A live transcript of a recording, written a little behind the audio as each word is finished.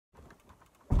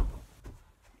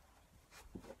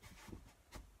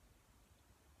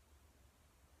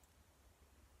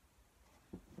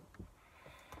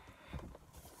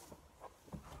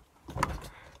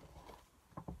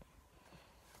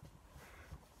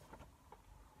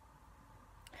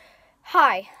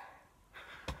Hi,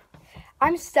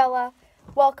 I'm Stella.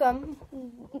 Welcome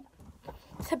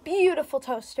to Beautiful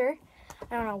Toaster.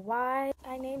 I don't know why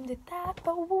I named it that,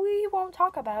 but we won't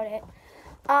talk about it.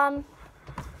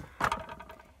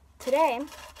 Today,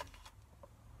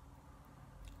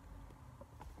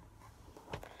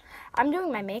 I'm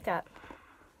doing my makeup,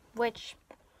 which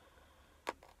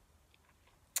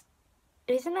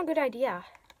isn't a good idea.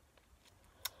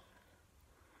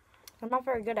 I'm not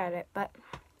very good at it, but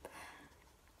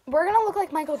we're gonna look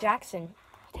like Michael Jackson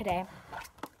today.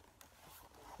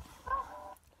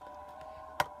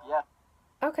 Yeah.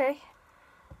 Okay.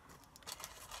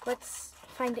 Let's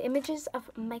find images of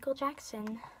Michael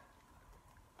Jackson.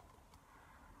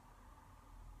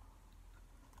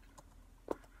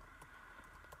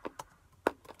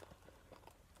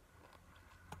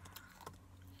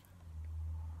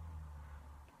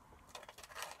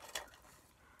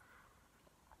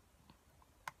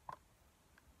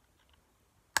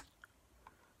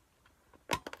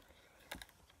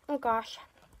 Oh gosh.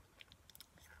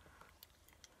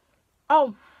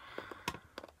 Oh.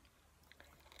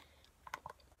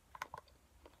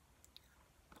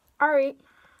 All right.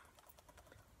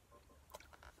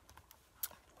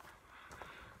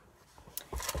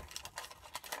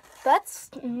 Let's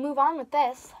move on with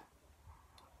this.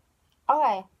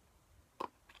 Okay.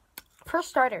 For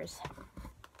starters,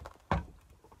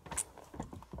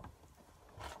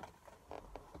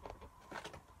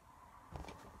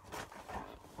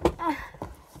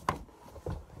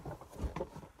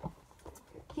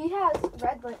 he has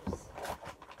red lips.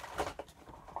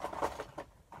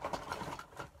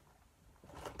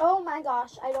 Oh my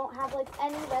gosh, I don't have like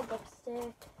any red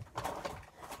lipstick.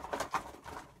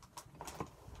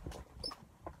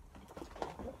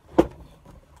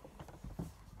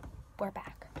 We're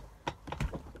back.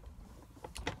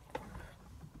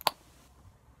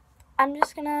 I'm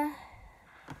just gonna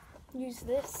use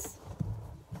this.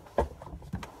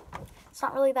 It's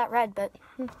not really that red, but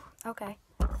okay.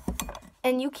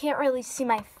 And you can't really see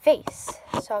my face,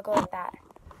 so I'll go like that.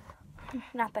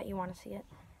 Not that you want to see it.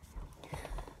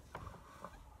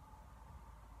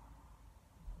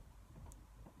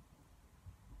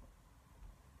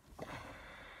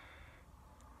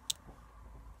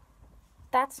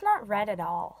 That's not red at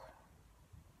all.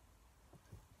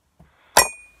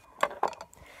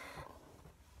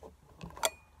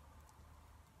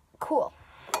 Cool.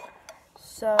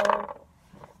 So,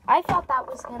 I thought that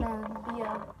was gonna be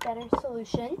a better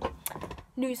solution.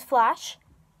 Newsflash,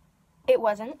 it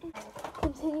wasn't.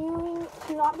 Continuing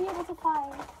to not be able to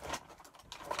find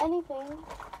anything.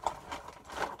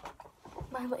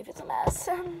 My life is a mess.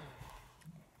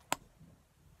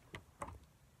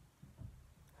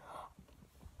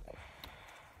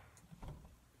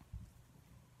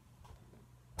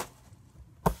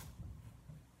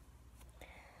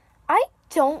 I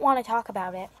don't want to talk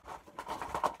about it.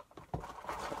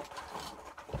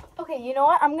 Okay, you know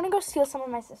what? I'm gonna go steal some of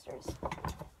my sister's.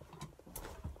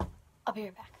 I'll be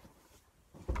right back.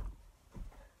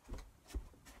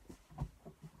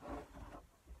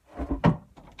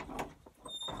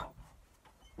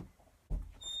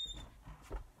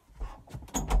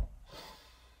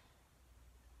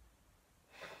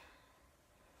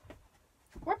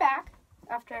 We're back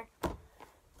after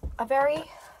a very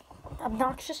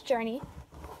obnoxious journey.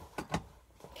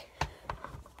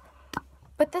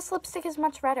 But this lipstick is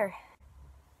much redder.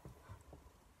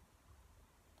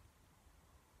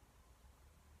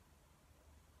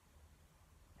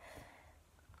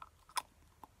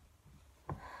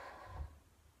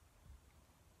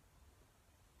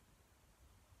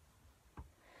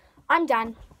 I'm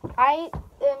done. I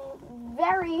am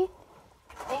very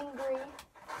angry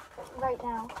right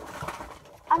now.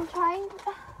 I'm trying.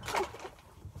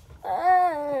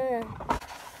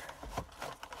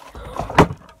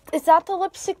 Is that the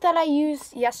lipstick that I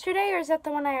used yesterday, or is that the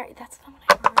one that's the one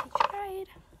I already tried?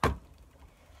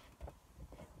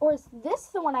 Or is this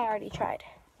the one I already tried?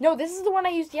 No, this is the one I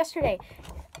used yesterday.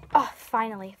 Oh,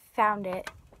 finally found it.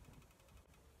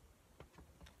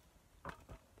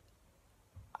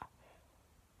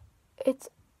 It's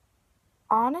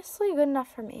honestly good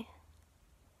enough for me.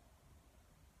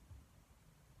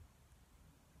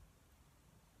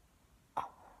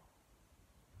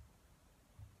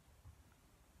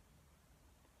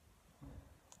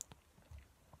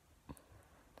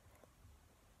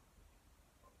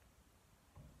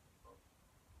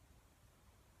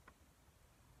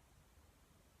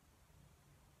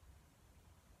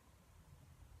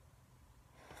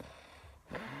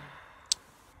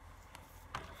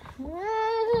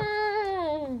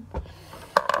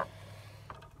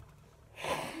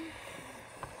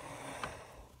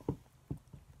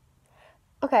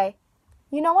 Okay.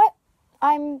 You know what?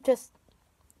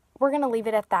 We're going to leave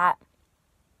it at that.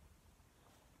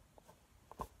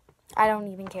 I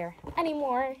don't even care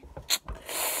anymore.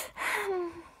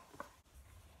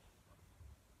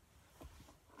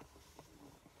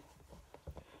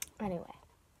 Anyway.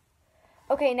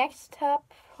 Okay, next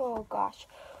up, oh gosh.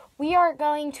 We are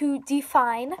going to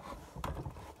define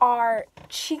our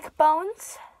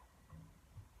cheekbones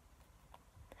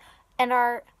and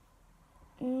our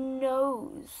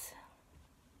nose.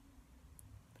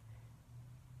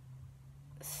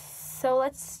 So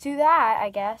let's do that, I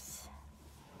guess.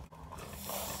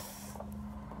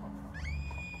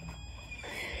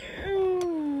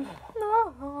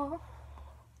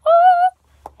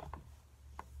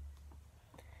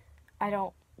 I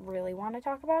don't really want to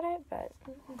talk about it, but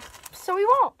so we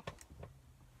won't.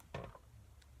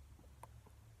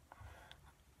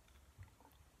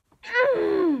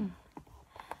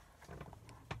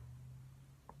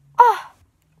 Ah,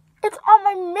 it's on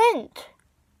my mint.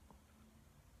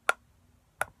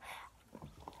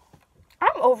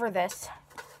 I'm over this.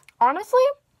 Honestly,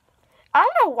 I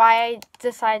don't know why I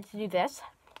decided to do this.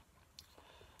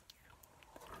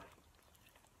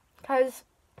 Because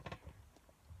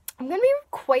I'm going to be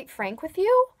quite frank with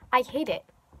you. I hate it.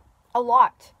 A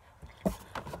lot.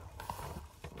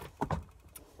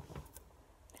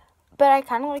 But I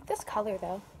kind of like this color,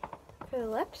 though. For the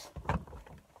lips.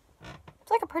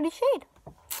 It's like a pretty shade.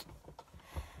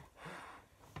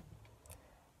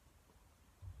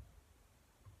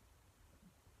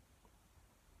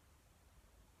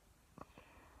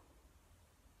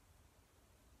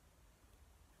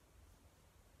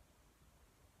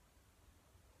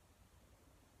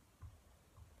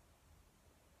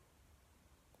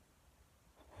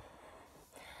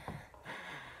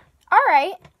 All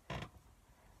right.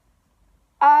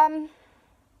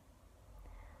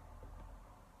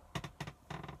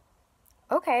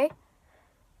 Okay.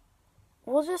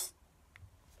 We'll just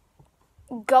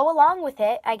go along with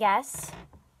it, I guess.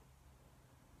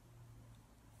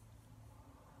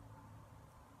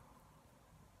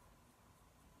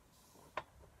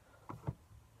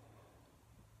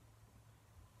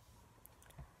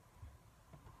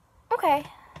 Okay.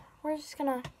 We're just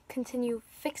gonna continue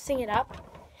fixing it up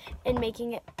and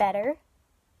making it better.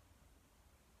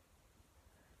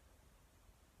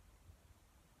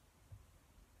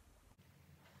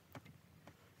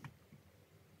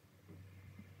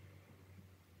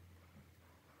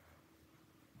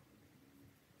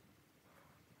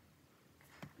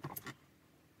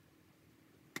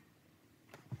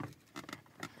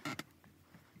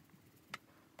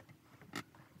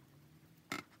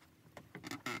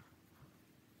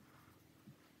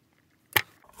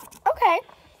 Okay.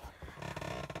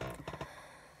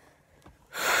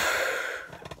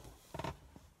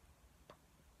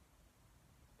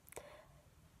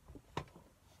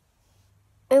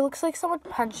 It looks like someone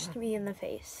punched me in the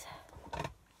face.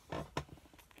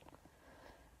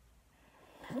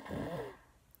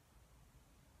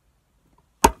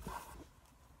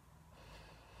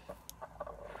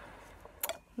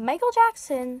 Michael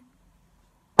Jackson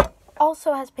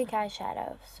also has pink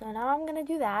eyeshadow, so now I'm gonna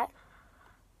do that.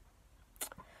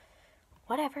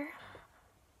 Whatever.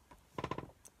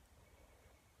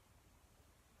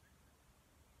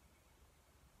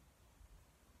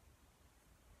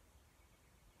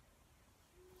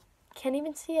 Can't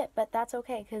even see it, but that's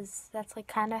okay, because that's like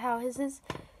kind of how his is.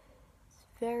 It's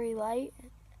very light.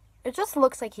 It just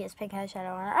looks like he has pink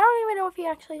eyeshadow on. I don't even know if he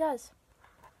actually does.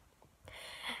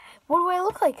 What do I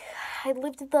look like? I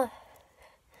lived in the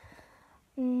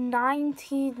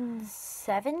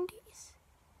 1970s?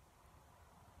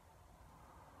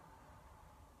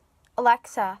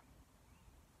 Alexa,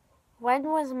 when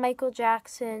was Michael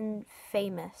Jackson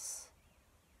famous?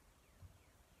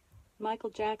 Michael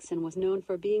Jackson was known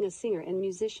for being a singer and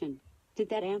musician. Did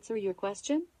that answer your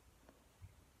question?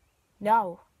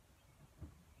 No.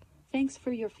 Thanks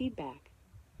for your feedback.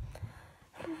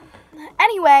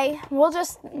 Anyway, we'll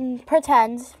just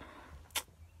pretend.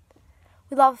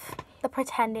 We love the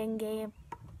pretending game.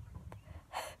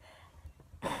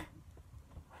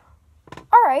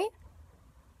 Alright.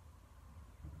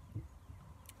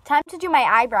 Time to do my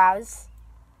eyebrows.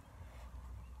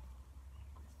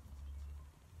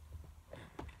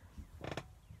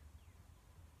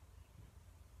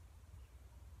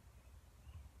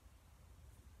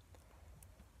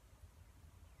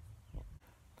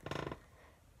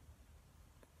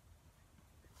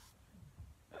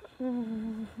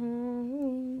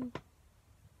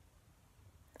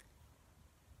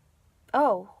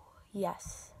 Oh,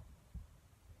 yes.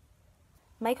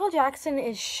 Michael Jackson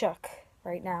is shook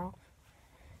right now.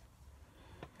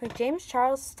 Like, James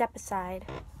Charles, step aside.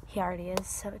 He already is,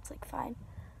 so it's, like, fine.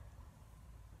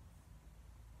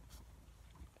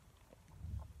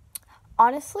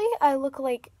 Honestly, I look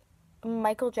like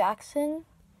Michael Jackson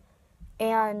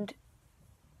and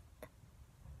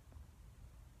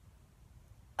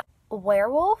a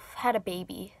werewolf had a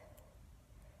baby.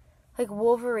 Like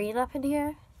Wolverine up in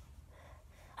here.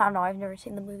 I don't know, I've never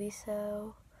seen the movie,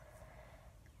 so...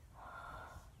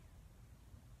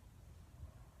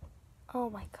 Oh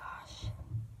my gosh.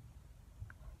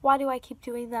 Why do I keep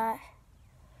doing that?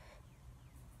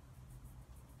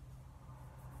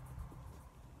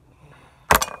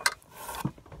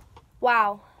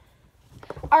 Wow.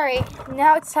 Alright,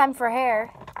 now it's time for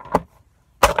hair.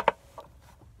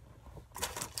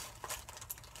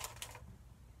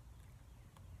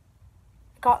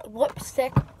 Got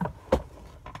lipstick.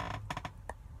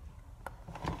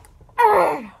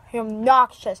 You're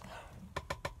obnoxious.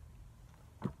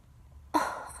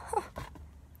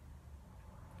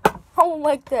 I don't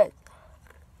like this.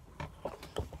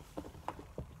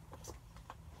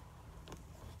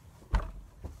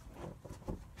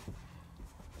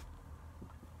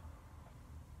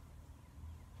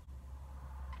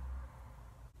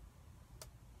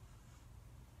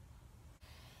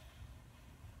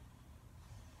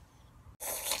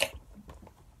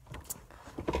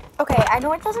 Okay, I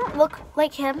know it doesn't look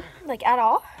like him, like, at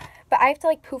all, but I have to,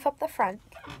 like, poof up the front.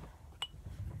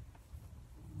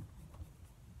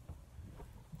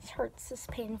 This hurts, this is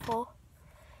painful.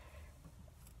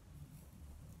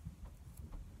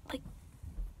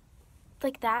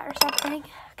 Like that or something.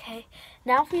 Okay,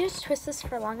 now if we just twist this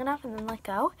for long enough and then let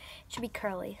go, it should be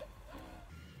curly.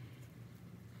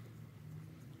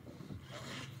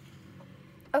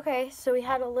 Okay, so we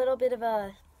had a little bit of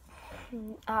a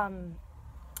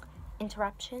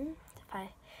interruption. My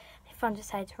phone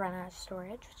decided to run out of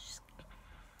storage, which is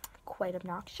quite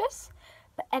obnoxious.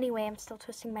 But anyway, I'm still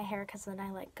twisting my hair because then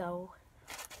I let go.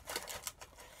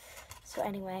 So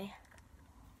anyway.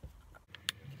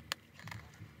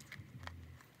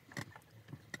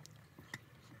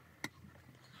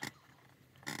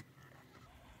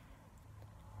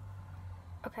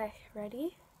 Okay,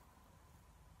 ready?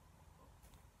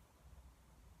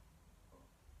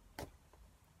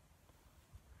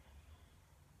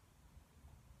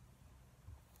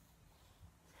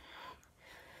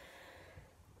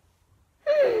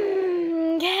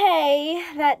 Okay,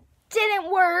 that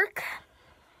didn't work.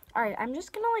 Alright, I'm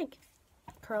just gonna, like,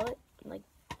 curl it, like,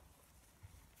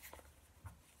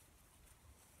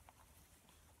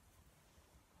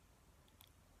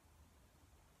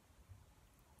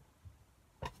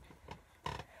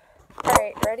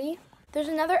 alright, ready? There's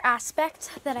another aspect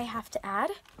that I have to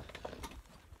add.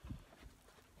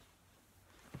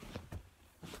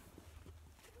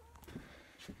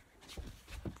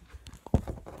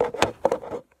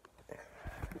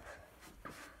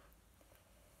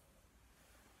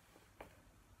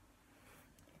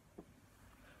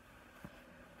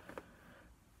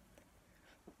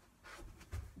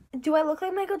 Do I look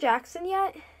like Michael Jackson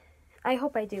yet? I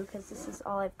hope I do, because this is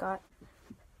all I've got.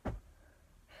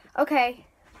 Okay.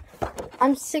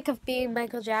 I'm sick of being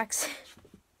Michael Jackson.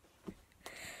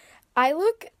 I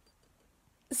look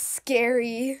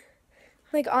scary.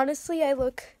 Like, honestly, I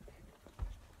look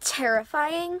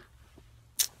terrifying.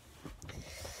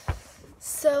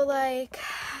 So, like,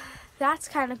 that's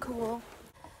kind of cool.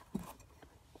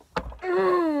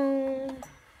 I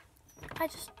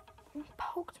just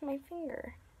poked my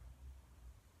finger.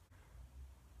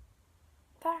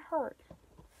 That hurt.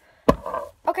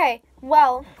 Okay,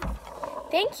 well,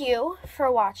 thank you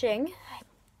for watching.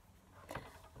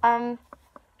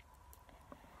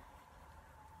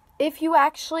 If you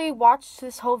actually watched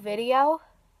this whole video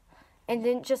and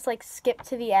didn't just, like, skip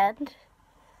to the end,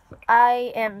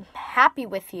 I am happy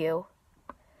with you,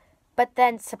 but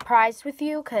then surprised with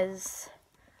you because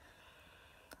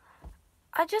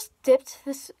I just dipped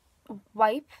this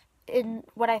wipe in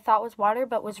what I thought was water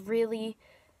but was really,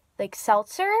 like,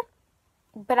 seltzer,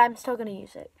 but I'm still going to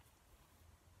use it.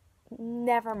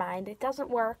 Never mind, it doesn't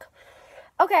work.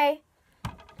 Okay,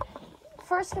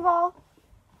 first of all,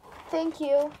 thank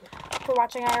you for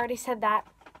watching. I already said that.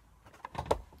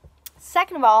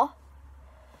 Second of all,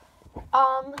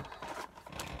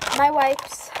 my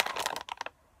wipes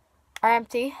are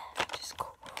empty. Just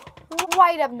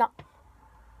quite obnoxious.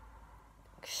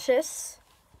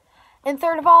 And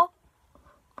third of all,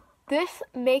 this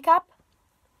makeup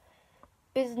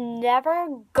is never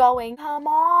going to come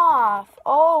off.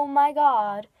 Oh my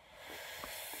god.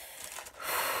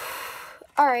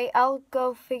 Alright, I'll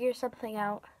go figure something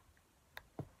out.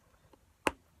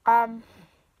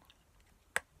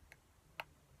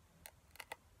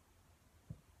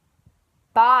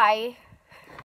 Bye.